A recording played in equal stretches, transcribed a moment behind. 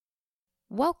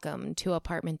Welcome to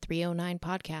Apartment 309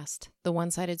 Podcast, the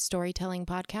one-sided storytelling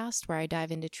podcast where I dive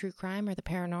into true crime or the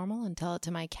paranormal and tell it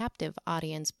to my captive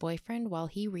audience boyfriend while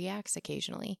he reacts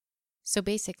occasionally. So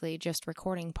basically, just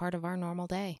recording part of our normal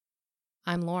day.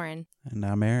 I'm Lauren. And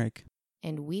I'm Eric.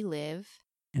 And we live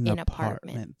in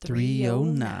Apartment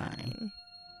 309.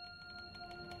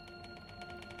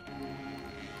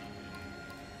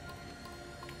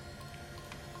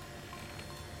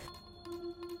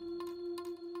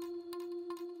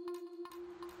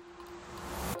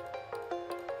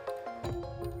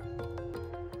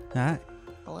 Hi.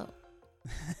 Hello.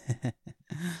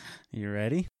 You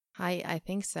ready? I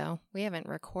think so. We haven't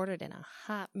recorded in a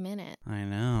hot minute. I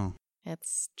know.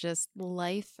 It's just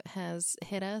life has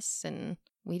hit us and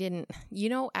we didn't...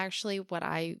 actually what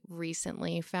I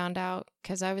recently found out,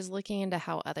 because I was looking into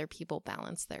how other people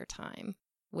balance their time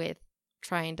with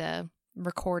trying to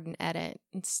record and edit.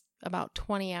 It's about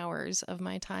 20 hours of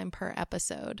my time per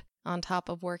episode on top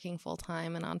of working full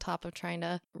time and on top of trying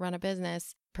to run a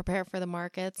business, prepare for the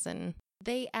markets. And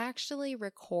they actually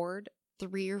record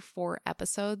 3 or 4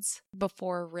 episodes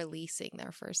before releasing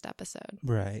their first episode.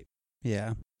 Right.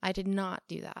 Yeah. I did not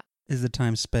do that. Is the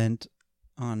time spent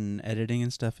on editing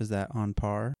and stuff, is that on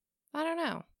par? I don't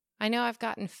know. I know I've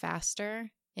gotten faster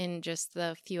in just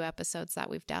the few episodes that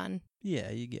we've done.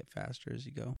 Yeah, you get faster as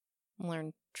you go.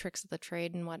 Learn tricks of the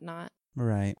trade and whatnot.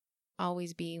 Right.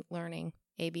 Always be learning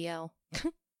ABL.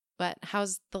 But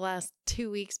how's the last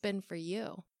 2 weeks been for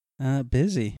you?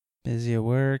 Busy. Busy at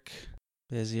work,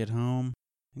 busy at home.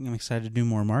 I think I'm excited to do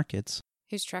more markets.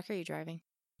 Whose truck are you driving?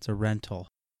 It's a rental.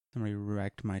 Somebody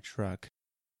wrecked my truck.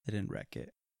 They didn't wreck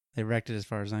it. They wrecked it as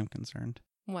far as I'm concerned.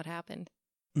 What happened?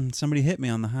 Somebody hit me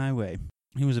on the highway.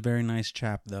 He was a very nice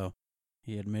chap, though.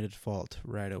 He admitted fault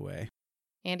right away.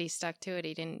 And he stuck to it.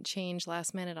 He didn't change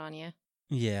last minute on you.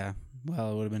 Yeah,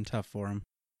 well, it would have been tough for him.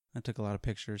 I took a lot of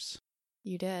pictures.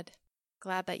 You did.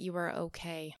 Glad that you were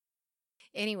okay.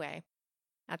 Anyway,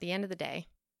 at the end of the day,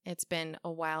 it's been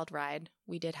a wild ride.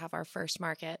 We did have our first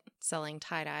market selling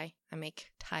tie-dye. I make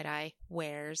tie-dye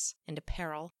wares and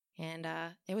apparel, and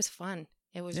it was fun.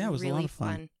 It was really a lot of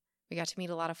fun. We got to meet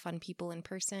a lot of fun people in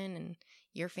person, and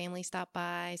your family stopped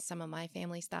by. Some of my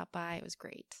family stopped by. It was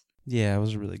great. Yeah, it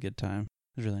was a really good time.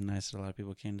 It was really nice that a lot of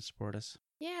people came to support us.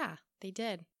 Yeah, they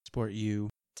did. Support you.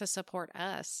 To support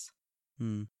us.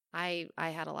 Hmm. I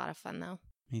had a lot of fun, though.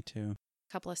 Me too.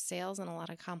 A couple of sales and a lot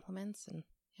of compliments, and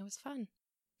it was fun.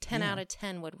 10 out of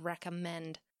 10 would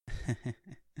recommend.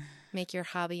 Make your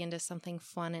hobby into something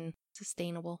fun and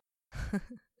sustainable.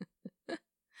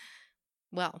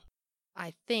 Well,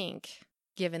 I think,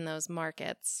 given those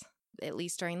markets, at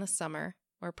least during the summer,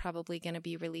 we're probably going to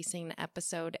be releasing an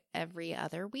episode every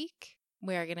other week.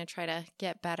 We're going to try to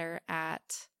get better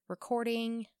at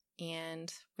recording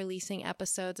and releasing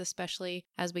episodes, especially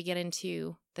as we get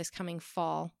into this coming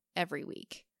fall every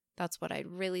week. That's what I'd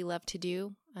really love to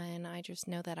do, and I just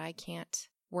know that I can't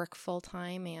work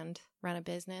full-time and run a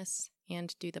business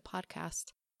and do the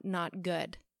podcast. Not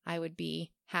good. I would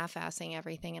be half-assing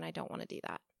everything, and I don't want to do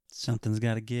that. Something's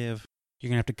got to give. You're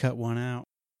going to have to cut one out.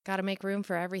 Got to make room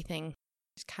for everything.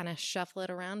 Just kind of shuffle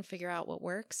it around, figure out what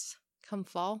works. Come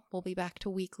fall, we'll be back to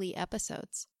weekly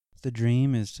episodes. The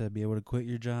dream is to be able to quit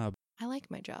your job. I like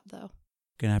my job, though.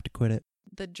 Going to have to quit it.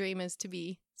 The dream is to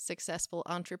be successful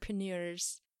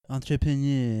entrepreneurs.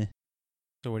 Entrepreneur.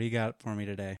 So what do you got for me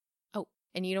today? Oh,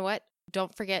 and you know what?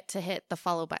 Don't forget to hit the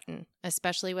follow button,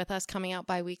 especially with us coming out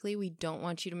bi-weekly. We don't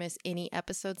want you to miss any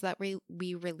episodes that we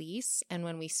release. And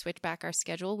when we switch back our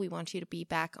schedule, we want you to be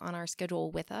back on our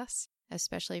schedule with us,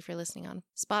 especially if you're listening on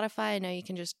Spotify. I know you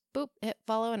can just hit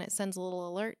follow and it sends a little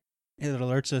alert. It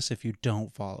alerts us if you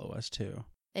don't follow us too.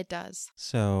 It does.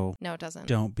 So no, it doesn't.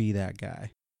 Don't be that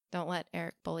guy. Don't let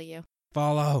Eric bully you.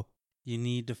 Follow. You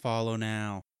need to follow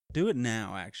now. Do it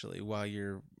now, actually, while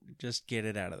you're just get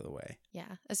it out of the way.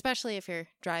 Yeah, especially if you're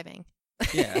driving.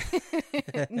 Yeah.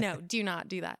 No, do not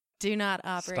do that. Do not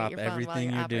operate your phone while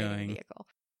you're operating a vehicle.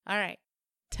 All right.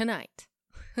 Tonight,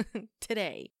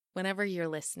 today, whenever you're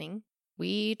listening,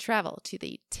 we travel to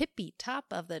the tippy top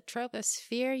of the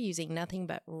troposphere using nothing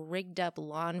but rigged up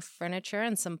lawn furniture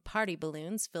and some party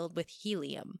balloons filled with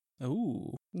helium.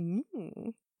 Ooh.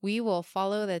 We will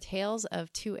follow the tales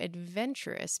of 2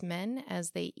 adventurous men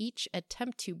as they each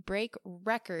attempt to break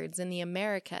records in the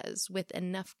Americas with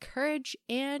enough courage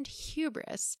and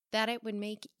hubris that it would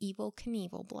make Evel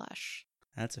Knievel blush.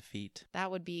 That's a feat. That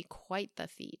would be quite the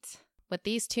feat. What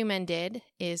these 2 men did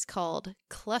is called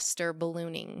cluster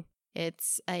ballooning.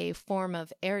 It's a form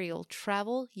of aerial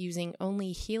travel using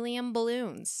only helium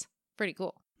balloons. Pretty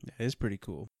cool. That is pretty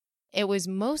cool. It was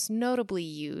most notably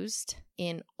used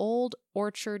in Old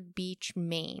Orchard Beach,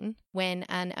 Maine, when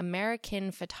an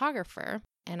American photographer,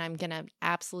 and I'm going to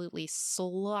absolutely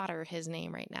slaughter his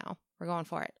name right now. We're going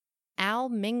for it. Al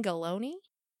Mingalone?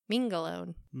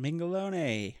 Mingalone.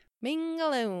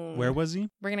 Where was he?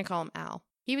 We're going to call him Al.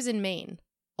 He was in Maine.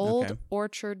 Old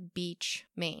Orchard Beach,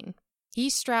 Maine. He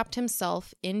strapped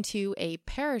himself into a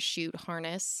parachute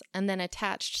harness and then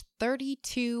attached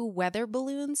 32 weather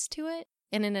balloons to it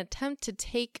in an attempt to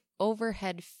take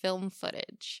overhead film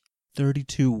footage.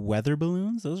 32 weather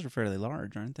balloons? Those are fairly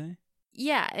large, aren't they?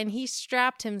 Yeah, and he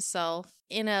strapped himself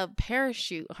in a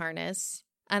parachute harness,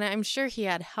 and I'm sure he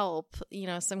had help,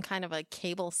 some kind of a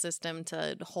cable system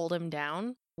to hold him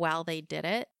down while they did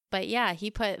it. But yeah,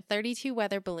 he put 32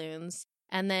 weather balloons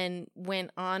and then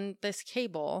went on this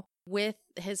cable with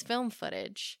his film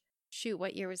footage. Shoot,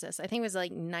 what year was this? I think it was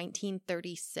like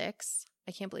 1936.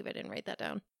 I can't believe I didn't write that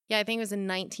down. Yeah, I think it was in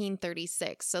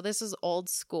 1936. So this was old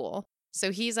school.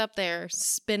 So he's up there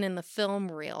spinning the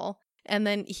film reel, and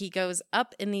then he goes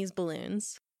up in these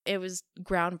balloons. It was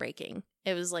groundbreaking.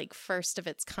 It was like first of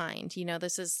its kind.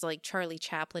 This is like Charlie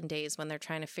Chaplin days when they're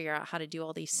trying to figure out how to do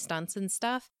all these stunts and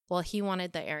stuff. Well, he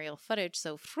wanted the aerial footage,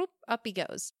 so up he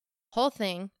goes. Whole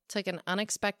thing took an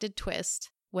unexpected twist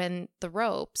when the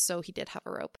rope, so he did have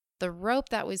a rope, the rope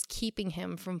that was keeping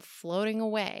him from floating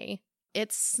away,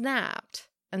 it snapped.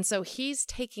 And so he's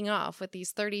taking off with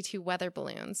these 32 weather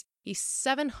balloons. He's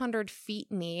 700 feet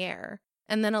in the air.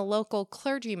 And then a local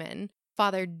clergyman,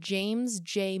 Father James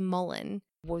J. Mullen,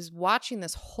 was watching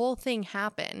this whole thing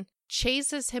happen,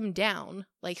 chases him down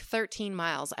like 13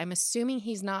 miles. I'm assuming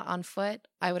he's not on foot.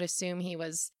 I would assume he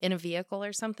was in a vehicle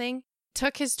or something.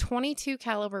 Took his .22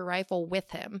 caliber rifle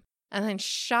with him and then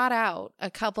shot out a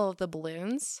couple of the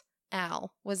balloons.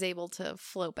 Al was able to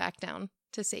float back down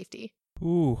to safety.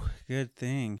 Ooh, good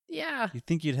thing. Yeah. You'd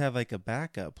think you'd have like a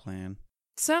backup plan.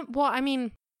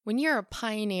 When you're a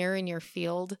pioneer in your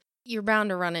field, you're bound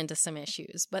to run into some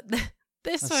issues. But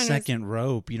this one second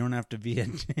rope. You don't have to be a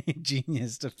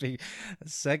genius to figure a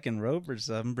second rope or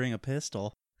something. Bring a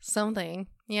pistol. Something.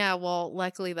 Yeah, well,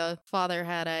 luckily the father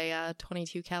had a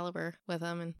 .22 caliber with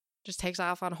him and just takes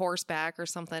off on horseback or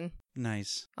something.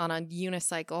 Nice. On a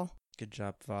unicycle. Good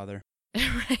job, father.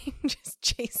 Right? Just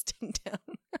chased him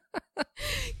down.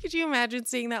 Could you imagine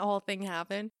seeing that whole thing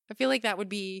happen? I feel like that would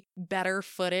be better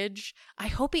footage.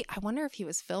 I wonder if he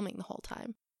was filming the whole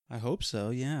time. I hope so,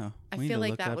 yeah. I feel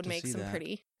like that would make some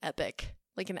pretty epic,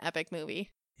 like an epic movie.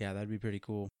 Yeah, that'd be pretty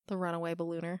cool. The Runaway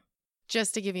Ballooner.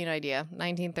 Just to give you an idea,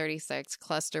 1936,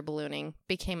 cluster ballooning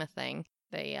became a thing.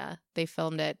 They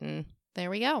filmed it, and there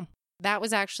we go. That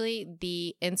was actually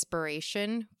the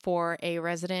inspiration for a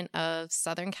resident of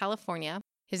Southern California.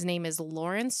 His name is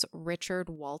Lawrence Richard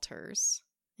Walters,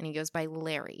 and he goes by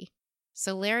Larry.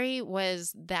 So Larry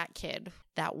was that kid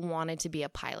that wanted to be a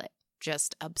pilot,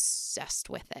 just obsessed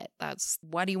with it. That's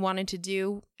what he wanted to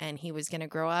do, and he was going to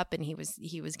grow up, and he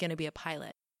was going to be a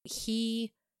pilot.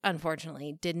 He,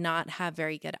 unfortunately, did not have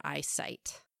very good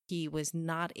eyesight. He was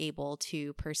not able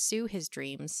to pursue his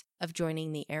dreams of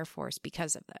joining the Air Force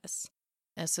because of this.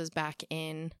 This was back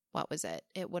in, what was it?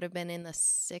 It would have been in the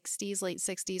 60s, late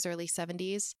 60s, early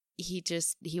 70s.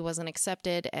 He wasn't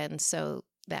accepted, and so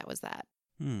that was that.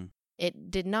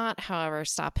 It did not, however,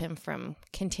 stop him from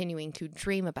continuing to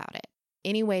dream about it.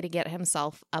 Any way to get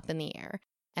himself up in the air.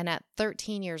 And at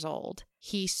 13 years old,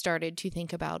 he started to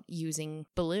think about using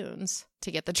balloons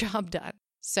to get the job done.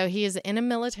 So he is in a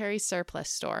military surplus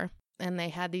store, and they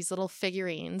had these little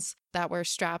figurines that were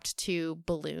strapped to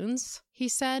balloons, he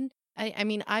said. I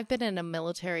mean, I've been in a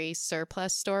military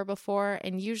surplus store before,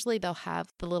 and usually they'll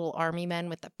have the little army men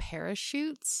with the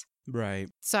parachutes. Right.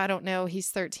 So I don't know, he's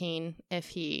 13, if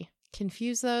he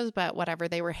confused those, but whatever.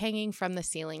 They were hanging from the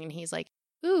ceiling, and he's like,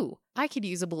 ooh, I could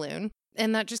use a balloon.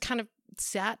 And that just kind of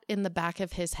sat in the back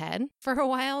of his head for a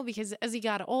while, because as he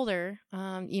got older,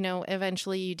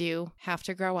 eventually you do have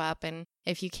to grow up. And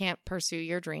if you can't pursue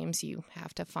your dreams, you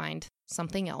have to find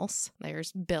something else.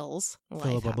 There's bills.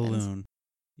 Fill up a balloon.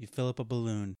 You fill up a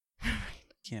balloon.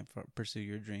 Can't pursue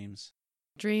your dreams.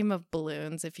 Dream of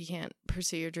balloons if you can't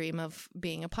pursue your dream of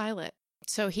being a pilot.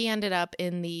 So he ended up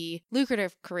in the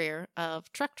lucrative career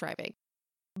of truck driving.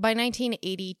 By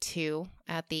 1982,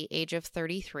 at the age of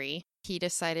 33, he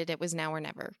decided it was now or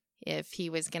never. If he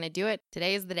was going to do it,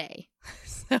 today is the day.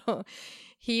 So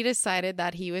he decided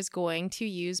that he was going to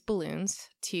use balloons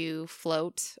to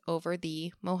float over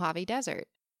the Mojave Desert.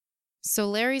 So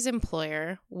Larry's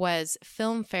employer was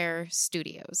Filmfare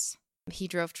Studios. He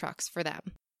drove trucks for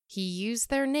them. He used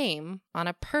their name on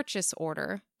a purchase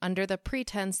order under the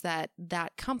pretense that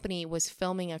that company was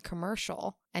filming a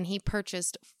commercial, and he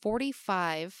purchased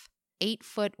 45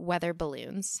 8-foot weather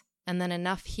balloons and then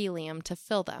enough helium to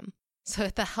fill them. So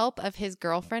with the help of his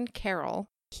girlfriend, Carol,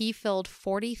 he filled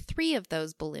 43 of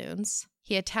those balloons.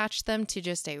 He attached them to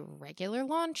just a regular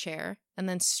lawn chair and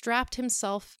then strapped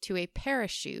himself to a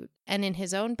parachute. And in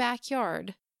his own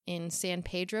backyard in San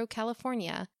Pedro,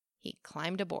 California, he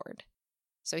climbed aboard.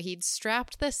 So he'd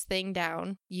strapped this thing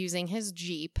down using his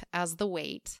Jeep as the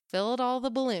weight, filled all the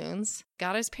balloons,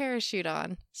 got his parachute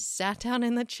on, sat down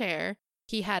in the chair.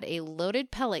 He had a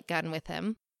loaded pellet gun with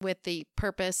him with the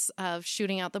purpose of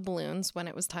shooting out the balloons when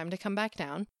it was time to come back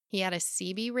down. He had a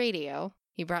CB radio.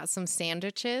 He brought some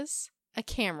sandwiches, a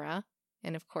camera,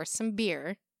 and of course some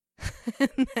beer.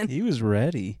 He was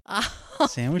ready.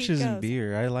 Sandwiches and goes.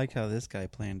 beer. I like how this guy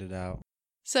planned it out.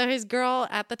 So his girl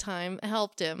at the time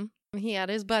helped him. He had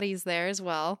his buddies there as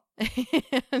well.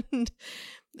 And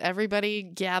everybody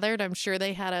gathered. I'm sure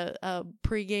they had a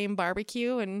pregame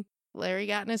barbecue, and Larry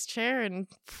got in his chair and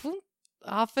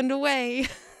off and away.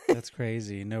 That's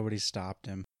crazy. Nobody stopped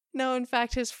him. No, in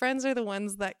fact, his friends are the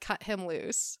ones that cut him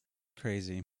loose.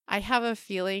 Crazy. I have a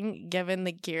feeling, given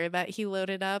the gear that he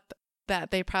loaded up,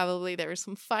 that there were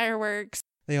some fireworks.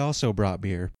 They also brought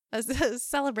beer. A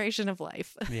celebration of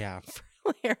life. Yeah.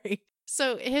 For Larry.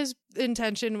 So his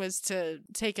intention was to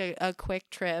take a quick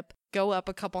trip, go up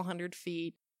a couple 100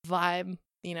 feet, vibe,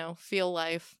 feel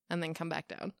life, and then come back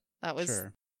down. That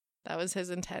was his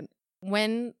intent.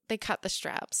 When they cut the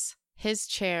straps, his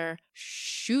chair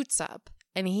shoots up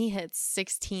and he hits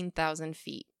 16,000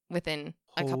 feet within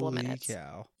a couple of minutes. Holy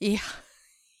cow. Yeah.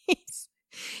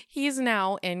 He's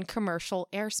now in commercial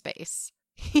airspace.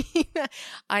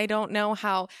 I don't know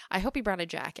how. I hope he brought a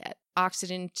jacket,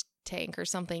 oxygen tank or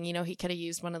something. He could have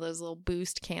used one of those little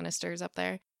boost canisters up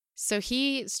there. So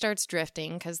he starts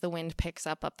drifting because the wind picks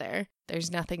up there.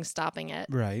 There's nothing stopping it.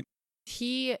 Right.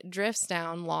 He drifts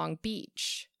down Long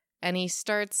Beach and he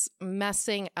starts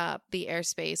messing up the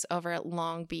airspace over at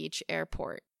Long Beach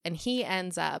Airport. And he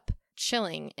ends up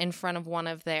chilling in front of one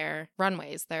of their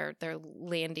runways, their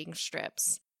landing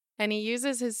strips. And he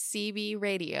uses his CB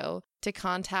radio to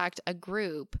contact a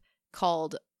group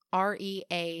called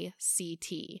REACT,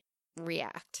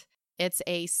 React. It's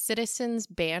a citizens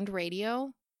band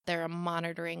radio. They're a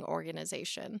monitoring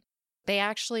organization. They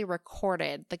actually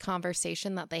recorded the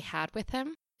conversation that they had with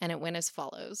him, and it went as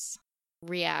follows.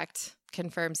 React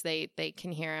confirms they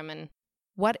can hear him. And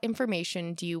what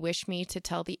information do you wish me to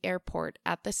tell the airport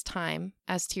at this time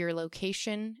as to your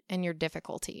location and your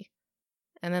difficulty?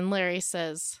 And then Larry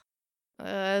says,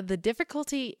 the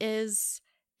difficulty is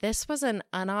this was an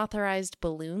unauthorized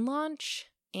balloon launch,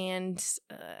 and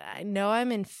I know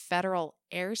I'm in federal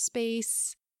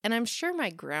airspace, and I'm sure my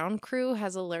ground crew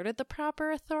has alerted the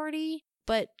proper authority,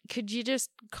 but could you just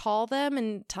call them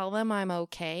and tell them I'm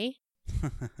okay?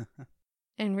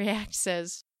 And React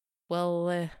says,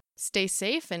 well, stay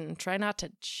safe and try not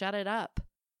to shut it up.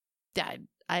 Dad,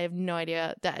 I have no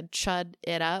idea. Dad, chud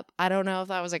it up. I don't know if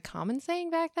that was a common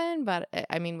saying back then, but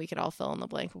I mean, we could all fill in the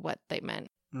blank of what they meant.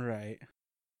 Right.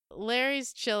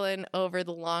 Larry's chilling over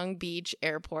the Long Beach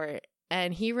airport,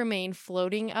 and he remained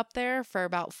floating up there for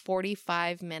about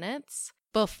 45 minutes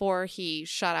before he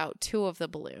shot out 2 of the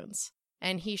balloons.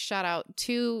 And he shot out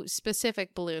 2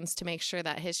 specific balloons to make sure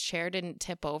that his chair didn't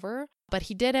tip over, but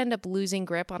he did end up losing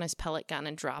grip on his pellet gun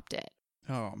and dropped it.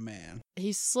 Oh, man.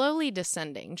 He's slowly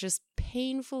descending, just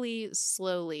painfully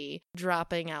slowly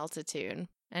dropping altitude.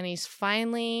 And he's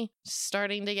finally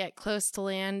starting to get close to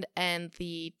land, and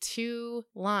the 2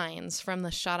 lines from the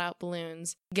shot out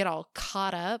balloons get all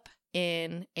caught up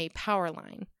in a power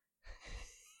line.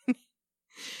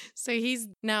 So he's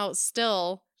now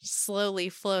still slowly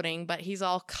floating, but he's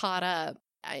all caught up.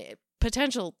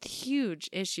 Potential huge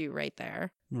issue right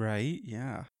there. Right,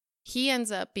 yeah. He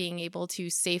ends up being able to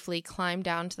safely climb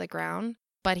down to the ground,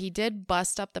 but he did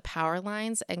bust up the power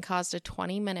lines and caused a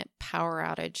 20-minute power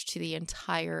outage to the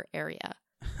entire area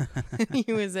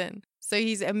he was in. So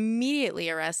he's immediately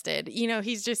arrested.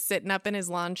 He's just sitting up in his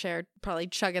lawn chair, probably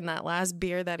chugging that last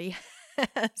beer that he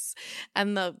has,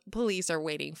 and the police are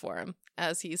waiting for him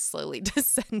as he's slowly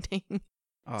descending.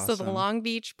 Awesome. So the Long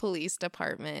Beach Police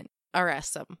Department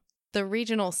arrests him. The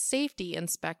regional safety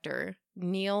inspector,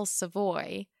 Neil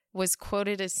Savoy, was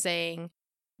quoted as saying,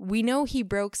 "We know he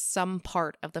broke some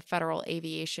part of the Federal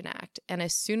Aviation Act, and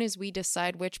as soon as we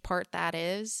decide which part that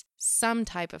is, some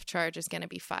type of charge is going to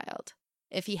be filed.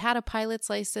 If he had a pilot's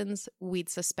license, we'd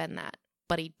suspend that,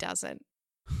 but he doesn't."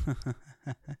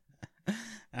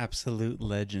 Absolute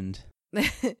legend.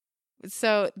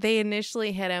 So they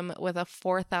initially hit him with a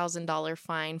 $4,000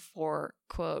 fine for,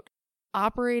 quote,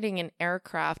 operating an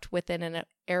aircraft within an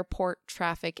airport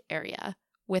traffic area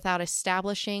without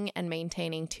establishing and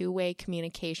maintaining two-way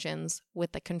communications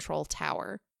with the control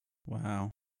tower.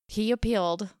 Wow. He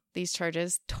appealed these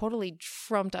charges, totally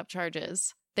trumped up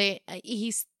charges.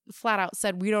 He flat out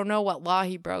said, we don't know what law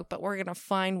he broke, but we're going to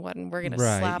find one and we're going to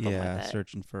slap him with it.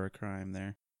 Searching for a crime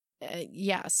there.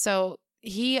 So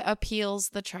he appeals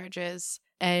the charges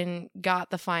and got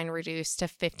the fine reduced to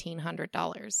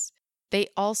 $1,500. They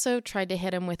also tried to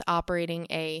hit him with operating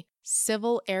a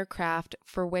civil aircraft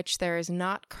for which there is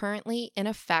not currently in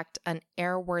effect an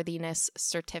airworthiness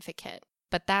certificate.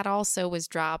 But that also was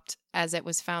dropped as it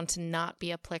was found to not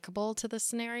be applicable to the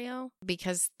scenario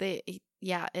because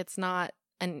it's not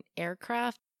an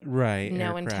aircraft. Right.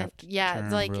 No intent. Yeah. Term,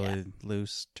 It's like really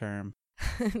loose term.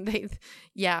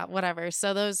 whatever.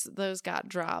 So those got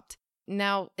dropped.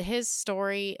 Now his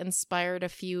story inspired a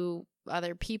few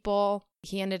other people.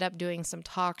 He ended up doing some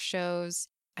talk shows.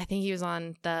 I think he was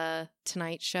on the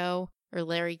Tonight Show or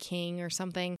Larry King or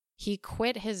something. He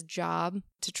quit his job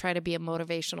to try to be a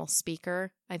motivational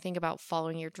speaker. I think about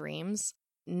following your dreams.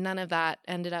 None of that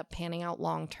ended up panning out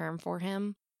long term for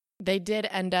him. They did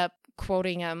end up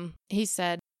quoting him. He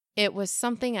said, "It was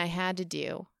something I had to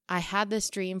do. I had this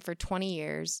dream for 20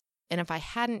 years, and if I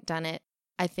hadn't done it,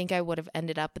 I think I would have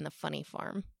ended up in the funny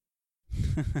farm."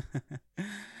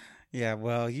 Yeah,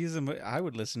 well, I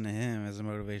would listen to him as a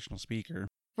motivational speaker.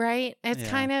 Right? It's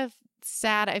kind of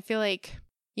sad. I feel like,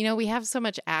 we have so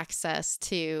much access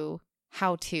to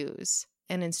how-tos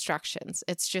and instructions.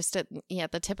 It's just at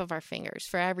the tip of our fingers.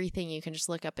 For everything, you can just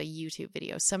look up a YouTube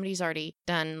video. Somebody's already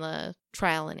done the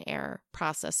trial and error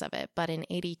process of it. But in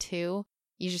 82,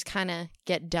 you just kind of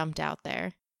get dumped out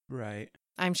there. Right.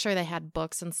 I'm sure they had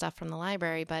books and stuff from the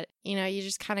library, but, you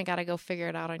just kind of got to go figure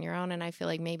it out on your own. And I feel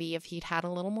like maybe if he'd had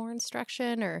a little more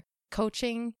instruction or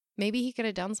coaching, maybe he could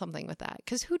have done something with that.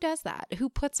 Because who does that? Who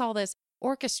puts all this,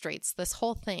 orchestrates this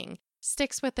whole thing,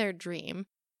 sticks with their dream?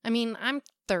 I mean, I'm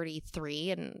 33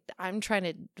 and I'm trying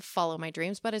to follow my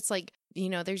dreams, but it's like,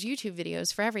 there's YouTube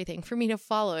videos for everything for me to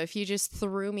follow. If you just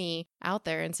threw me out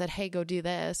there and said, hey, go do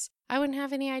this, I wouldn't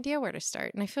have any idea where to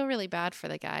start. And I feel really bad for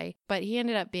the guy, but he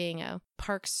ended up being a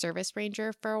park service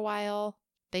ranger for a while.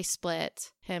 They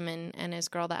split, him and his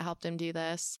girl that helped him do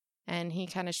this. And he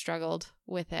kind of struggled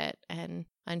with it and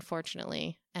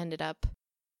unfortunately ended up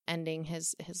ending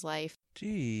his life.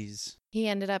 Jeez. He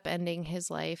ended up ending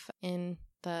his life in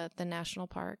the national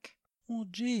park. Well,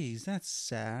 geez, that's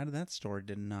sad. That story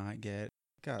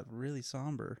got really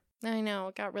somber. I know,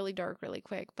 it got really dark really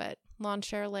quick, but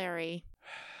Lawnchair Larry.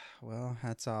 Well,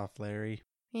 hats off, Larry.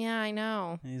 Yeah, I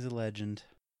know. He's a legend.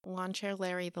 Lawnchair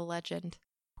Larry, the legend.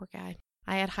 Poor guy.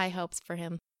 I had high hopes for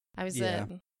him. I was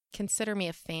consider me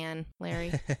a fan,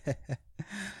 Larry.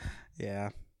 Yeah,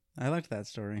 I liked that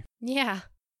story. Yeah.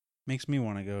 Makes me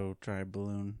want to go try a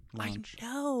balloon launch. I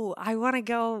know. I want to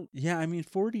go. Yeah, I mean,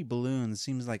 40 balloons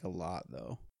seems like a lot,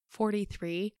 though.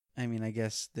 43? I mean, I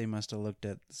guess they must have looked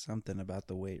at something about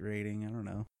the weight rating. I don't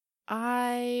know.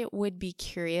 I would be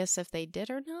curious if they did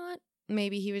or not.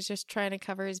 Maybe he was just trying to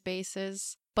cover his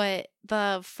bases. But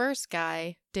the first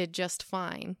guy did just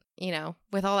fine.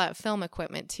 With all that film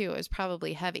equipment, too. It was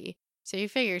probably heavy. So you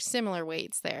figure similar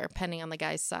weights there, depending on the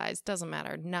guy's size. Doesn't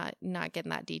matter. Not getting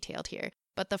that detailed here.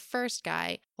 But the first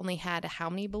guy only had how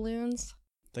many balloons?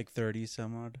 Like 30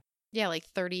 some odd? Yeah, like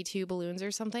 32 balloons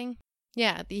or something.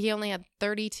 Yeah, he only had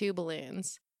 32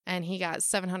 balloons. And he got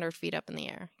 700 feet up in the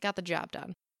air. Got the job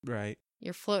done. Right.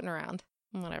 You're floating around.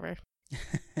 Whatever.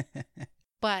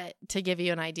 But to give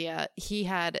you an idea, he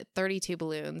had 32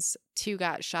 balloons. 2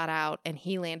 got shot out and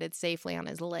he landed safely on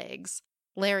his legs.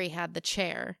 Larry had the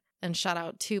chair and shot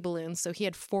out 2 balloons. So he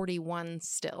had 41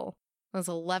 still. That's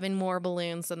 11 more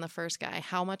balloons than the first guy.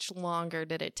 How much longer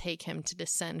did it take him to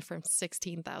descend from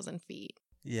 16,000 feet?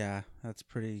 Yeah, that's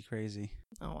pretty crazy.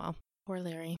 Oh, well. Poor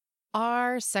Larry.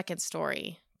 Our second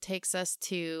story takes us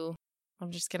to,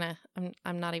 I'm going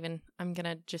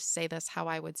to just say this how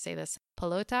I would say this.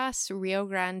 Pelotas, Rio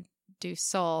Grande do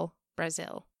Sul,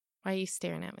 Brazil. Why are you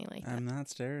staring at me like that? I'm not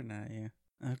staring at you.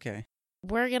 Okay.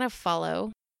 We're going to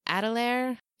follow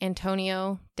Adelaire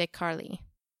Antonio de Carli.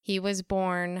 He was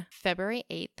born February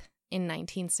 8th in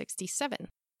 1967.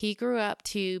 He grew up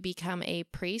to become a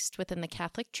priest within the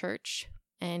Catholic Church,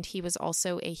 and he was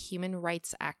also a human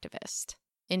rights activist.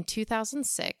 In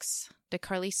 2006, de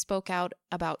Carli spoke out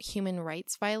about human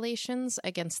rights violations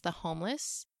against the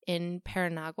homeless in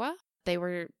Paranagua. They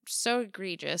were so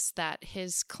egregious that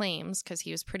his claims, because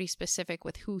he was pretty specific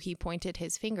with who he pointed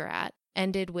his finger at,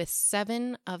 ended with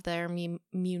 7 of their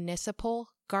municipal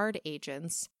guard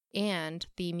agents and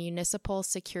the municipal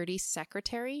security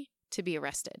secretary to be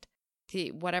arrested.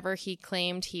 Whatever he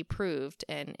claimed, he proved,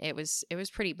 and it was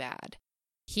pretty bad.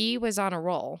 He was on a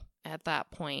roll at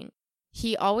that point.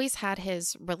 He always had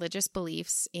his religious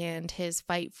beliefs and his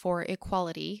fight for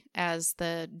equality as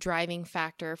the driving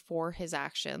factor for his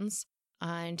actions.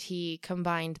 And he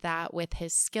combined that with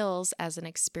his skills as an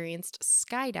experienced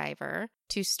skydiver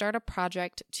to start a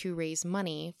project to raise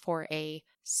money for a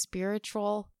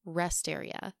spiritual rest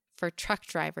area for truck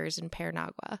drivers in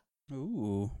Paranagua.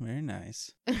 Ooh, very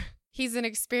nice. He's an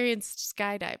experienced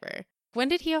skydiver. When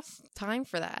did he have time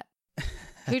for that?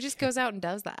 Who just goes out and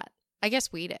does that? I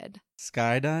guess we did.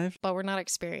 Skydive? But we're not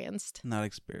experienced. Not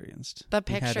experienced. The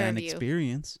picture we had an of you.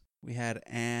 experience. We had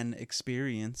an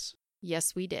experience.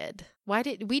 Yes, we did.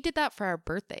 We did that for our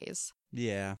birthdays?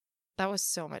 Yeah. That was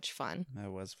so much fun. That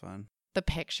was fun. The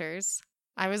pictures.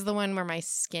 I was the one where my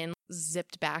skin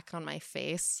zipped back on my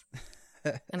face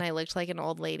and I looked like an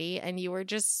old lady, and you were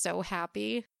just so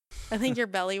happy. I think your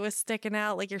belly was sticking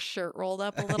out, like your shirt rolled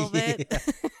up a little bit.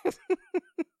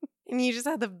 And you just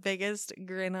had the biggest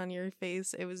grin on your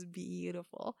face. It was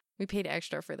beautiful. We paid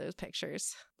extra for those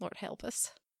pictures. Lord help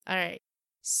us. All right.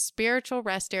 Spiritual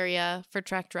rest area for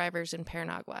truck drivers in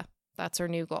Paranagua. That's our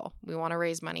new goal. We want to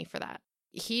raise money for that.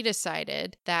 He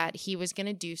decided that he was going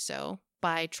to do so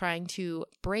by trying to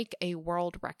break a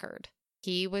world record.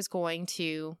 He was going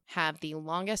to have the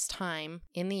longest time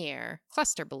in the air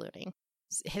cluster ballooning.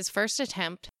 His first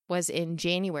attempt was in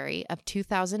January of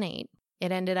 2008.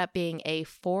 It ended up being a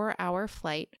 4-hour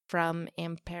flight from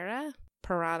Ampere,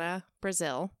 Parana,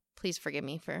 Brazil. Please forgive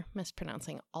me for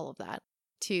mispronouncing all of that.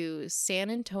 To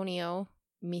San Antonio,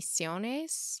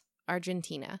 Misiones,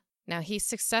 Argentina. Now, he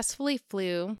successfully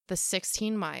flew the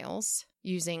 16 miles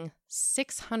using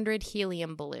 600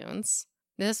 helium balloons.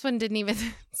 This one didn't even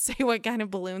say what kind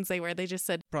of balloons they were. They just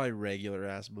said probably regular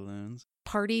ass balloons.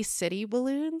 Party City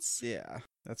balloons? Yeah,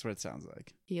 that's what it sounds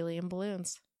like. Helium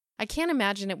balloons. I can't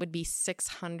imagine it would be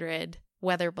 600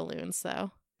 weather balloons,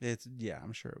 though. Yeah,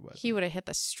 I'm sure it was. He would have hit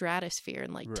the stratosphere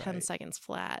in like 10 Right. seconds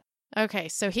flat. Okay,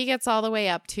 so he gets all the way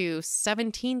up to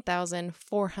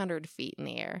 17,400 feet in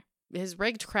the air. His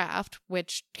rigged craft,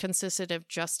 which consisted of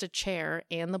just a chair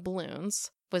and the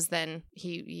balloons, was then,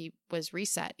 he was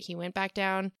reset. He went back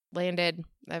down, landed,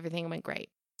 everything went great.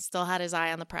 Still had his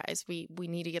eye on the prize. We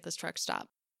need to get this truck stopped.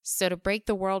 So to break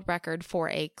the world record for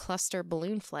a cluster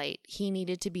balloon flight, he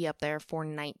needed to be up there for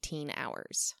 19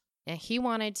 hours. And he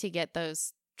wanted to get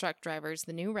those truck drivers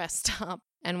the new rest stop.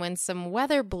 And when some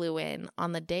weather blew in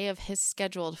on the day of his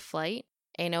scheduled flight,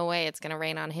 ain't no way it's going to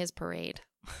rain on his parade.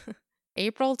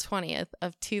 April 20th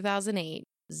of 2008,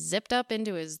 zipped up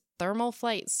into his thermal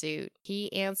flight suit,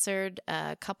 he answered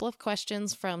a couple of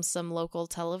questions from some local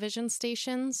television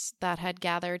stations that had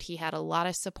gathered. He had a lot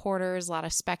of supporters, a lot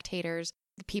of spectators.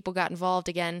 People got involved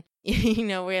again. You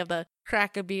know, we have the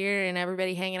crack of beer and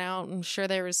everybody hanging out. I'm sure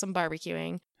there was some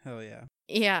barbecuing. Hell yeah.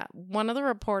 Yeah, one of the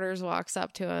reporters walks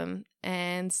up to him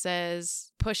and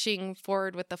says, pushing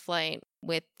forward with the flight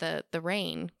with the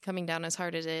rain coming down as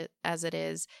hard as it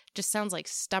is, just sounds like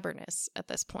stubbornness at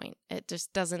this point. It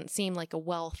just doesn't seem like a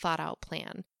well thought out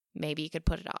plan. Maybe you could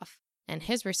put it off. And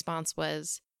his response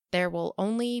was, there will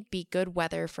only be good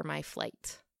weather for my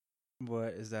flight.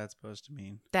 What is that supposed to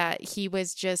mean? That he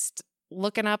was just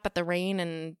looking up at the rain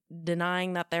and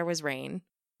denying that there was rain.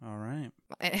 All right.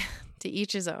 To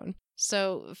each his own.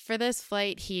 So for this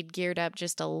flight, he'd geared up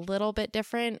just a little bit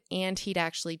different, and he'd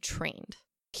actually trained.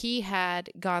 He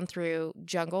had gone through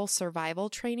jungle survival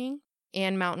training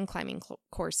and mountain climbing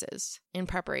courses in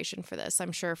preparation for this.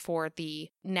 I'm sure for the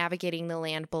navigating the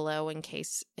land below in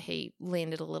case he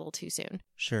landed a little too soon.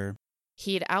 Sure.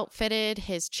 He'd outfitted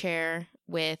his chair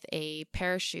with a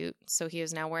parachute, so he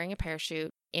was now wearing a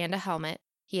parachute and a helmet.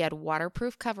 He had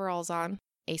waterproof coveralls on,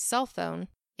 a cell phone,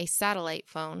 a satellite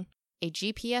phone, a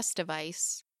GPS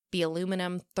device, the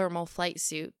aluminum thermal flight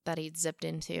suit that he'd zipped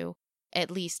into, at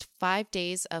least 5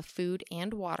 days of food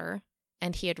and water,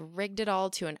 and he had rigged it all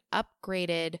to an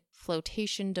upgraded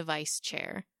flotation device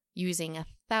chair, using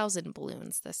 1,000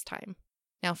 balloons this time.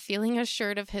 Now, feeling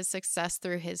assured of his success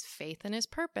through his faith in his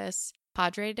purpose,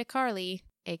 Padre de Carli,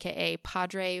 a.k.a.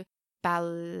 Padre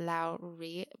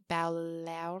Ballaurio.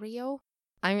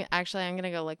 I'm going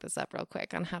to go look this up real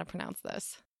quick on how to pronounce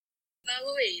this.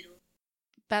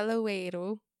 Baloeiro.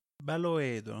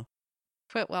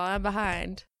 Quit while I'm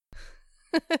behind.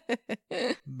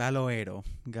 Baloeiro.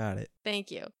 Got it.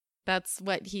 Thank you. That's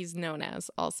what he's known as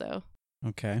also.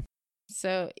 Okay.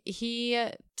 So he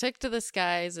took to the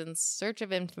skies in search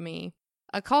of infamy.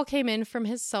 A call came in from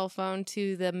his cell phone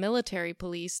to the military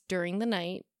police during the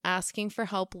night asking for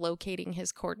help locating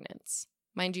his coordinates.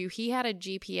 Mind you, he had a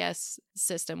GPS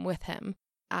system with him.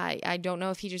 I don't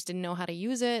know if he just didn't know how to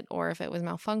use it or if it was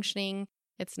malfunctioning.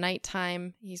 It's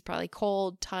nighttime. He's probably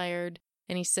cold, tired,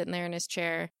 and he's sitting there in his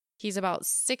chair. He's about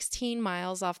 16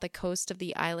 miles off the coast of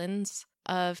the islands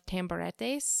of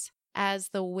Tamboretes as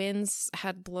the winds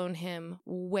had blown him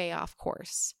way off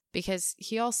course because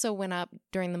he also went up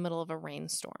during the middle of a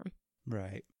rainstorm.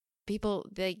 Right. People,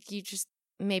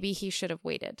 maybe he should have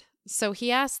waited. So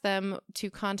he asked them to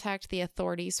contact the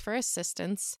authorities for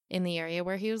assistance in the area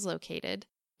where he was located.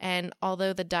 And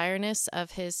although the direness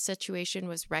of his situation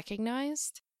was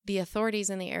recognized, the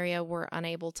authorities in the area were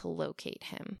unable to locate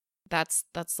him. That's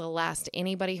the last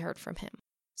anybody heard from him.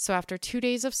 So after 2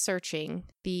 days of searching,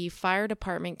 the fire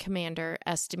department commander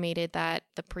estimated that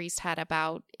the priest had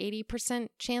about 80%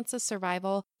 chance of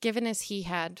survival, given as he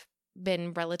had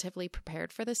been relatively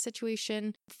prepared for this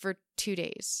situation for 2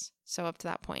 days. So up to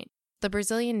that point. The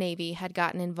Brazilian Navy had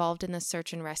gotten involved in the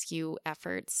search and rescue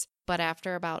efforts, but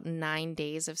after about 9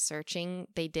 days of searching,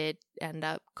 they did end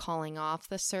up calling off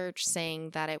the search, saying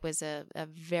that it was a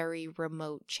very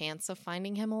remote chance of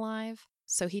finding him alive.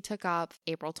 So he took off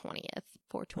April 20th,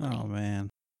 420. Oh,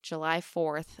 man. July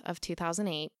 4th of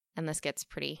 2008, and this gets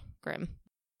pretty grim.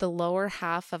 The lower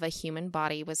half of a human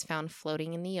body was found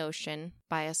floating in the ocean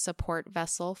by a support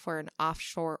vessel for an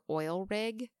offshore oil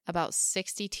rig about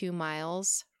 62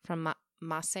 miles from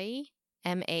Macaé,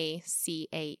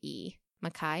 M-A-C-A-E.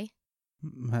 Macaé?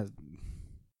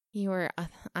 You were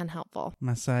unhelpful.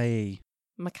 Macaé.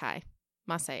 Macaé.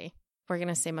 Macaé. We're going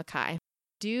to say Macaé.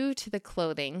 Due to the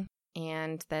clothing,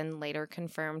 and then later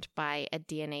confirmed by a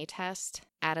DNA test,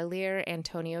 Adelier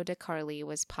Antonio de Carli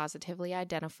was positively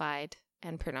identified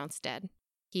and pronounced dead.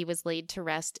 He was laid to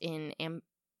rest in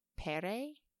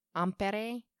Ampere,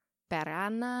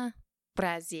 Parana,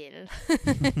 Brazil.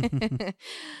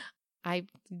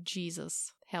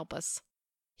 Jesus, help us.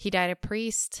 He died a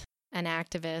priest, an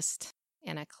activist,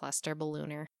 and a cluster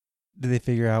ballooner. Did they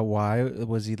figure out why?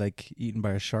 Was he like eaten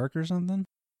by a shark or something?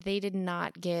 They did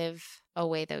not give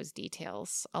away those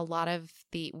details. A lot of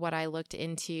what I looked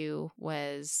into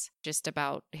was just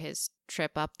about his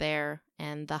trip up there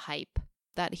and the hype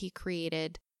that he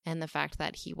created and the fact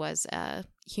that he was a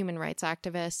human rights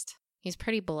activist. He's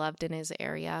pretty beloved in his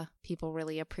area. People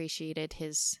really appreciated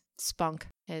his spunk,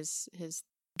 his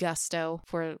gusto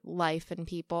for life and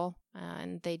people,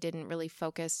 and they didn't really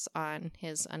focus on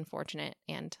his unfortunate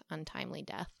and untimely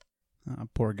death.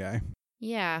 Poor guy.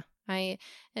 Yeah,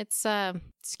 it's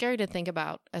scary to think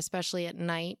about, especially at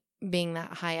night, being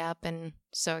that high up and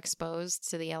so exposed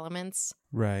to the elements.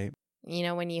 Right. You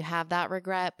know, when you have that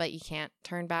regret, but you can't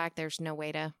turn back, there's no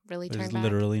way to really turn back. There's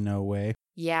literally no way.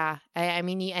 Yeah. I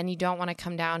mean, you don't want to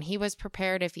come down. He was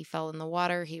prepared if he fell in the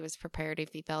water. He was prepared if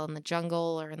he fell in the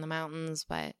jungle or in the mountains.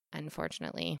 But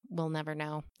unfortunately, we'll never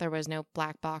know. There was no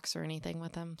black box or anything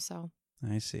with him. So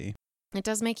I see. It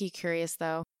does make you curious,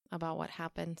 though, about what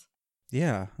happened.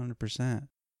 Yeah, 100%.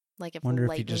 Like if wonder if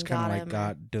he lightning just kind of like him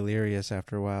got delirious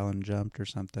after a while and jumped or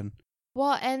something.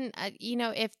 Well, and,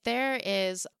 if there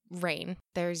is rain,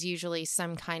 there's usually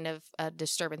some kind of a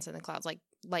disturbance in the clouds, like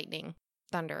lightning,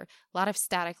 thunder, a lot of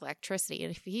static electricity.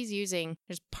 And if he's using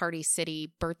just Party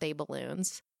City birthday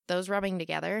balloons, those rubbing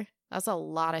together, that's a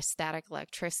lot of static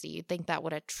electricity. You'd think that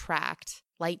would attract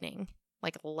lightning,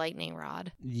 like a lightning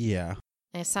rod. Yeah.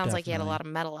 And it sounds like he had a definitely. lot of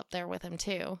metal up there with him,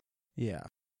 too. Yeah.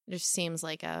 It just seems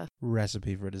like a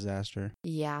Recipe for disaster.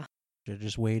 Yeah. Should've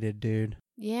just waited, dude.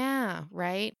 Yeah,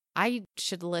 right? I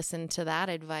should listen to that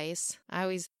advice.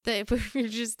 If we were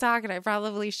just talking, I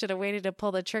probably should have waited to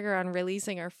pull the trigger on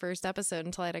releasing our first episode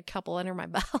until I had a couple under my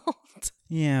belt.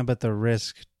 Yeah, but the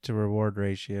risk to reward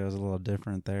ratio is a little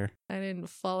different there. I didn't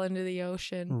fall into the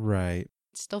ocean. Right.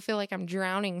 Still feel like I'm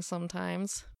drowning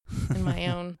sometimes in my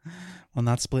own. Well,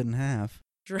 not split in half.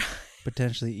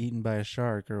 Potentially eaten by a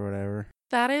shark or whatever.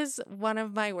 That is one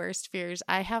of my worst fears.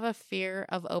 I have a fear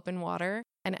of open water.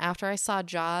 And after I saw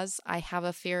Jaws, I have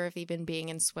a fear of even being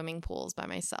in swimming pools by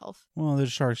myself. Well, the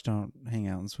sharks don't hang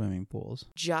out in swimming pools.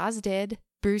 Jaws did.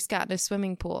 Bruce got in a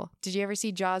swimming pool. Did you ever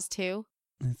see Jaws 2?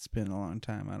 It's been a long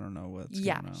time. I don't know what's going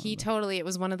on. Yeah, it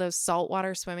was one of those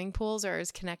saltwater swimming pools where it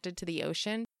was connected to the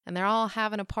ocean. And they're all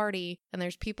having a party and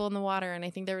there's people in the water. And I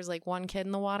think there was like one kid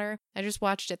in the water. I just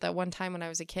watched it that one time when I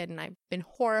was a kid and I've been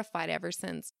horrified ever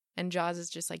since. And Jaws is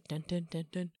just like dun dun dun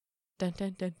dun dun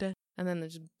dun dun dun. And then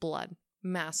there's blood.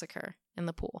 Massacre in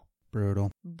the pool. Brutal.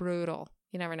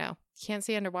 You never know. You can't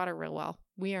see underwater real well.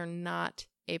 We are not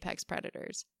apex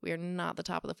predators. We are not the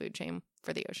top of the food chain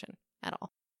for the ocean at all.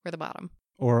 We're the bottom.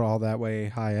 Or all that way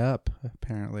high up,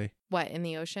 apparently. What, in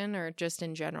the ocean or just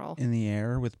in general? In the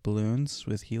air with balloons,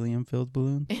 with helium-filled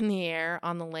balloons. In the air,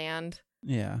 on the land.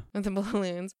 Yeah. With the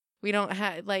balloons. We don't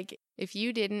have, like, if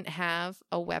you didn't have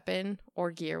a weapon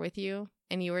or gear with you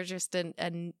and you were just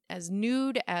as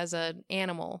nude as an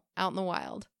animal out in the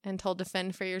wild and told to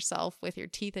fend for yourself with your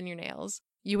teeth and your nails,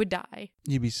 you would die.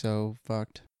 You'd be so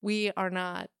fucked. We are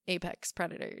not apex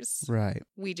predators. Right.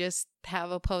 We just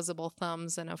have opposable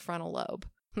thumbs and a frontal lobe.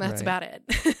 That's Right. about it.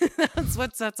 That's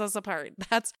what sets us apart.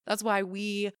 That's why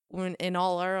we, in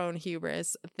all our own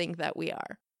hubris, think that we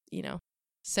are. You know,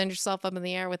 send yourself up in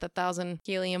the air with 1,000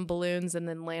 helium balloons and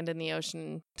then land in the ocean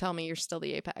and tell me you're still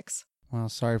the apex. Well,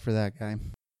 sorry for that guy.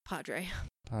 Padre.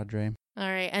 All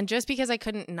right. And just because I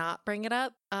couldn't not bring it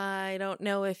up, I don't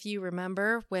know if you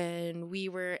remember when we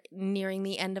were nearing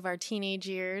the end of our teenage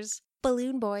years.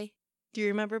 Balloon Boy. Do you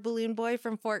remember Balloon Boy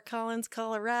from Fort Collins,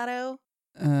 Colorado?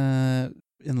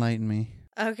 Enlighten me.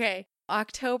 Okay.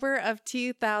 October of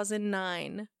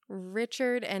 2009.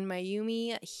 Richard and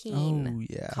Mayumi Heen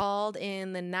called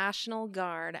in the National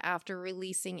Guard after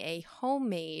releasing a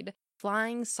homemade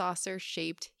flying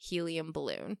saucer-shaped helium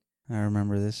balloon. I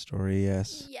remember this story,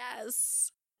 yes.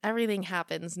 Yes. Everything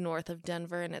happens north of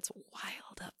Denver, and it's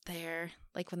wild up there.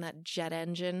 Like when that jet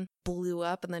engine blew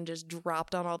up and then just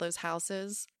dropped on all those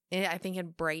houses. I think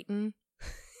in Brighton.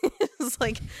 It was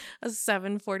like a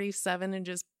 747 and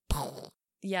just...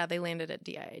 Yeah, they landed at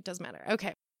DIA. It doesn't matter.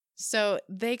 Okay. So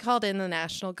they called in the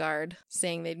National Guard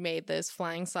saying they'd made this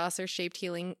flying saucer-shaped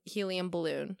helium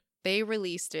balloon. They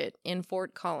released it in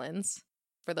Fort Collins.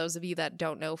 For those of you that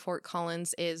don't know, Fort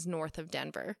Collins is north of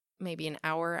Denver. Maybe an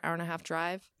hour and a half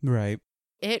drive. Right.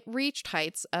 It reached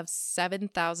heights of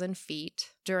 7,000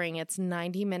 feet during its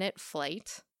 90-minute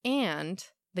flight. And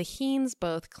the Heens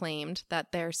both claimed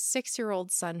that their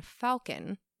 6-year-old son,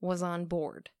 Falcon, was on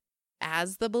board.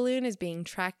 As the balloon is being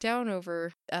tracked down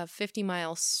over a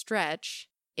 50-mile stretch,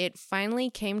 it finally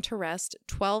came to rest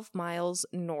 12 miles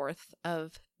north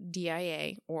of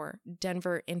DIA, or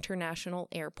Denver International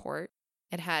Airport.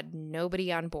 It had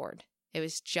nobody on board. It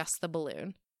was just the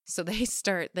balloon. So they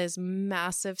start this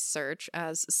massive search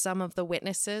as some of the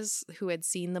witnesses who had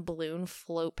seen the balloon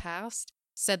float past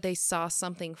said they saw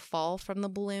something fall from the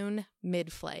balloon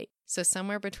mid-flight. So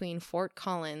somewhere between Fort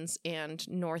Collins and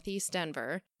northeast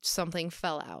Denver, something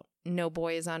fell out. No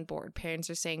boy is on board. Parents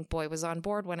are saying boy was on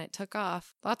board when it took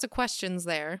off. Lots of questions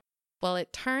there. Well,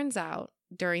 it turns out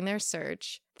during their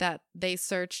search that they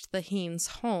searched the Heens'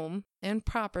 home and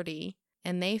property,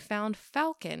 and they found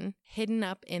Falcon hidden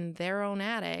up in their own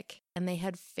attic, and they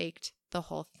had faked the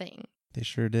whole thing. They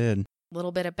sure did.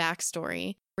 Little bit of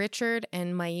backstory. Richard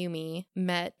and Mayumi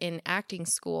met in acting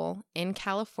school in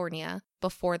California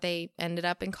before they ended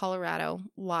up in Colorado.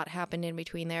 A lot happened in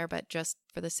between there, but just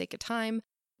for the sake of time,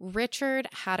 Richard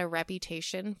had a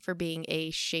reputation for being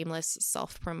a shameless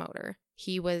self-promoter.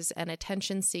 He was an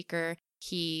attention seeker.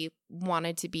 He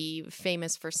wanted to be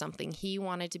famous for something. He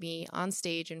wanted to be on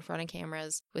stage in front of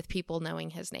cameras with people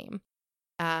knowing his name.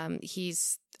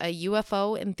 He's a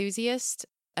UFO enthusiast,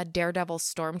 a daredevil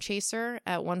storm chaser.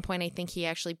 At one point, I think he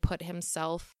actually put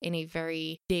himself in a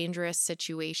very dangerous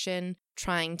situation,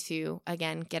 trying to,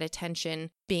 again, get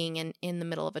attention, being in the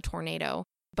middle of a tornado.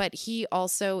 But he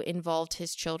also involved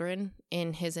his children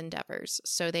in his endeavors.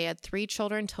 So they had 3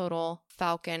 children total.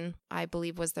 Falcon, I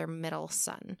believe, was their middle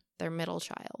son, their middle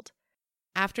child.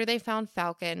 After they found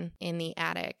Falcon in the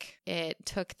attic, it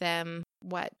took them,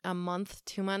 a month,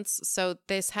 2 months? So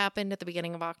this happened at the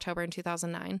beginning of October in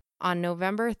 2009. On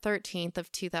November 13th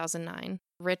of 2009,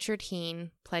 Richard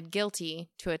Heen pled guilty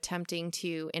to attempting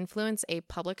to influence a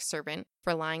public servant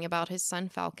for lying about his son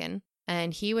Falcon,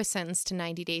 and he was sentenced to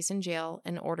 90 days in jail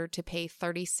and ordered to pay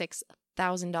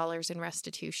 $36,000 in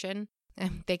restitution.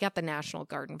 And they got the National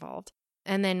Guard involved.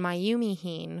 And then Mayumi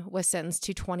Heen was sentenced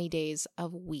to 20 days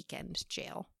of weekend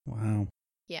jail. Wow.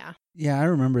 Yeah. Yeah, I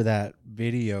remember that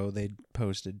video they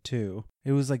posted too.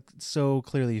 It was like so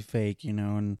clearly fake,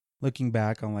 and looking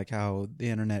back on like how the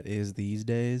internet is these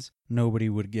days, nobody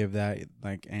would give that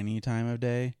like any time of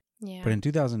day. Yeah. But in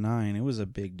 2009, it was a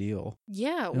big deal.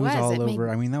 Yeah, it was all over.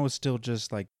 I mean, that was still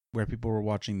just like where people were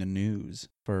watching the news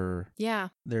for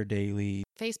their daily.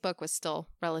 Facebook was still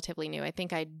relatively new. I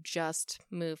think I just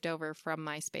moved over from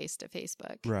MySpace to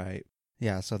Facebook. Right.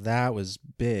 Yeah, so that was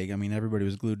big. I mean, everybody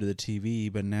was glued to the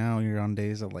TV, but now you're on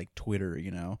days of like Twitter,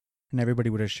 and everybody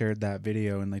would have shared that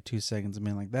video in like 2 seconds and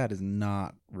been like, that is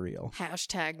not real.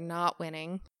 # not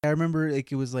winning. I remember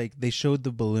like it was like they showed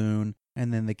the balloon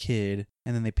and then the kid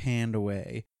and then they panned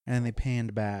away and then they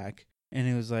panned back And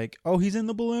it was like, oh, he's in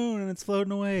the balloon and it's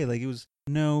floating away. Like, it was,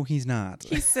 no, he's not.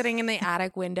 He's sitting in the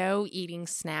attic window eating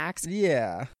snacks.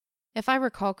 Yeah. If I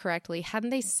recall correctly,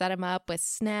 hadn't they set him up with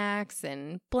snacks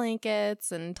and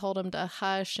blankets and told him to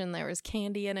hush and there was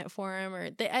candy in it for him? Or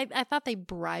I thought they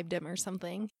bribed him or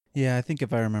something. Yeah, I think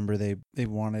if I remember, they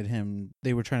wanted him,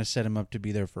 they were trying to set him up to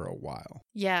be there for a while.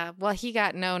 Yeah, well, he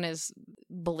got known as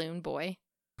Balloon Boy.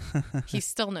 He's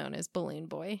still known as Balloon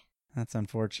Boy. That's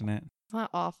unfortunate. Isn't that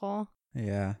awful?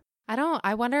 Yeah.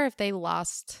 I wonder if they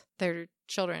lost their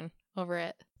children over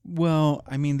it. Well,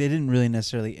 I mean, they didn't really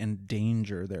necessarily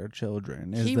endanger their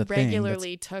children. He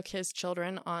regularly took his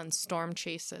children on storm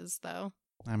chases, though.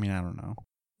 I mean, I don't know.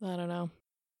 I don't know.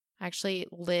 I actually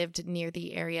lived near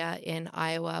the area in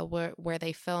Iowa where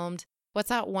they filmed. What's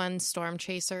that one storm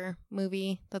chaser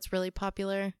movie that's really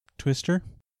popular? Twister?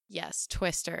 Yes,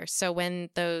 Twister. So when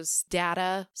those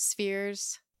data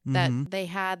spheres that they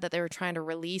had that they were trying to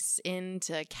release in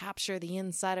to capture the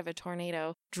inside of a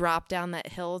tornado drop down that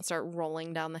hill and start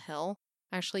rolling down the hill.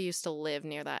 I actually used to live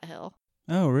near that hill.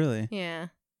 Oh, really? Yeah.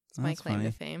 It's my claim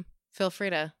to fame. Feel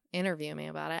free to interview me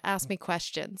about it. Ask me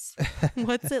questions.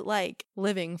 What's it like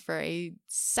living for a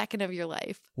second of your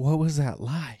life? What was that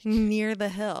like? Near the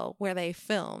hill where they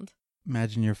filmed.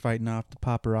 Imagine you're fighting off the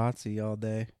paparazzi all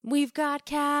day. We've got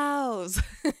cows.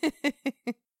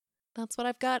 That's what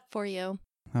I've got for you.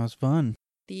 That was fun.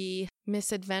 The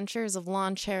misadventures of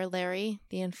Lawnchair Larry,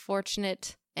 the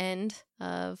unfortunate end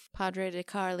of Padre de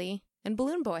Carli, and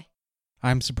Balloon Boy.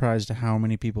 I'm surprised at how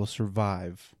many people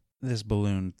survive this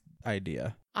balloon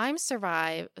idea. I'm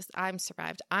surprised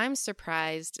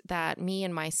that me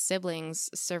and my siblings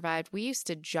survived. We used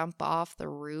to jump off the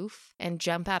roof and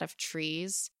jump out of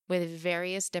trees with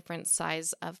various different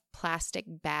size of plastic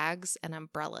bags and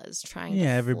umbrellas trying to float.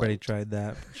 Everybody tried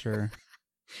that for sure.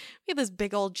 We had this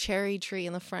big old cherry tree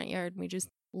in the front yard and we just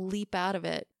leap out of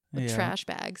it with trash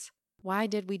bags. Why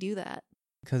did we do that?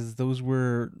 Because those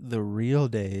were the real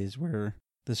days where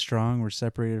the strong were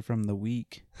separated from the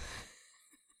weak.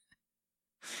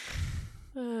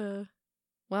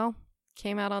 Well,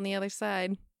 came out on the other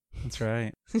side. That's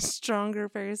right. Stronger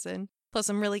person. Plus,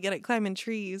 I'm really good at climbing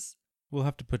trees. We'll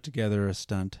have to put together a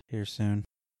stunt here soon.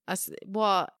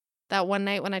 Well, that one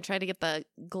night when I tried to get the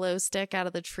glow stick out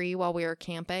of the tree while we were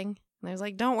camping, and I was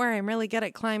like, don't worry, I'm really good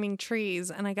at climbing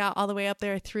trees. And I got all the way up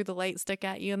there, threw the light stick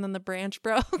at you, and then the branch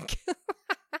broke.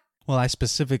 Well, I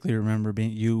specifically remember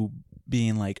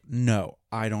being like, no,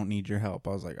 I don't need your help.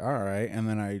 I was like, all right. And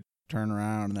then I turn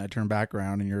around and I turn back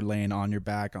around and you're laying on your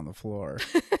back on the floor.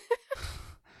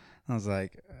 I was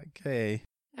like, okay.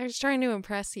 I was trying to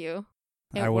impress you.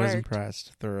 I was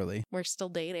impressed thoroughly. We're still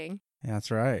dating. Yeah,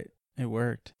 that's right. It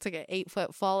worked. Took an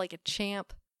 8-foot fall like a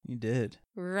champ. You did.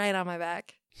 Right on my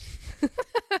back.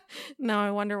 Now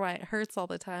I wonder why it hurts all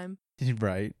the time.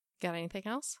 Right. Got anything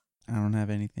else? I don't have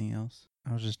anything else.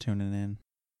 I was just tuning in.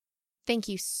 Thank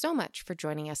you so much for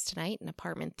joining us tonight in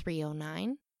apartment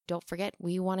 309. Don't forget,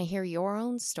 we want to hear your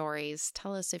own stories.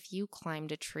 Tell us if you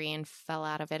climbed a tree and fell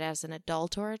out of it as an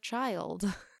adult or a child.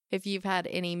 If you've had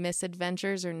any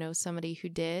misadventures or know somebody who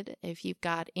did. If you've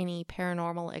got any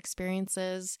paranormal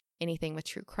experiences, anything with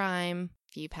true crime.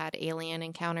 If you've had alien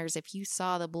encounters, if you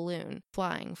saw the balloon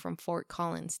flying from Fort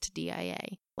Collins to DIA,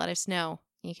 let us know.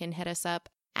 You can hit us up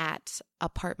at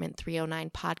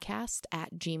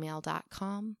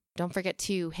apartment309podcast@gmail.com. Don't forget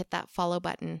to hit that follow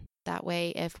button. That way,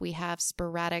 if we have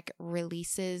sporadic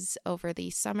releases over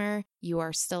the summer, you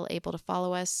are still able to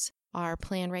follow us. Our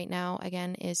plan right now,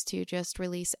 again, is to just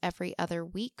release every other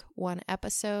week, one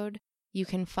episode. You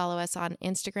can follow us on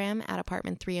Instagram at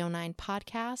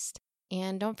apartment309podcast.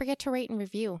 And don't forget to rate and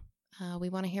review. We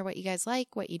want to hear what you guys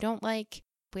like, what you don't like.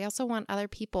 We also want other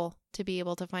people to be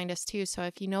able to find us too. So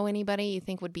if you know anybody you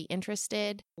think would be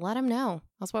interested, let them know.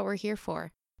 That's what we're here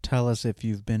for. Tell us if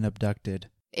you've been abducted.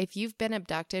 If you've been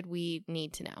abducted, we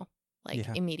need to know.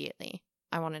 Immediately.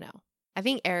 I want to know. I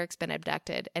think Eric's been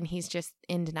abducted and he's just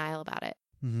in denial about it.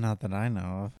 Not that I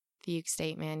know of. Fugue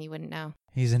State, man, you wouldn't know.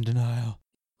 He's in denial.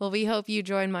 Well, we hope you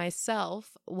join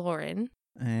myself, Lauren,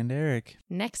 and Eric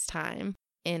next time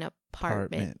in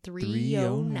apartment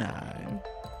 309.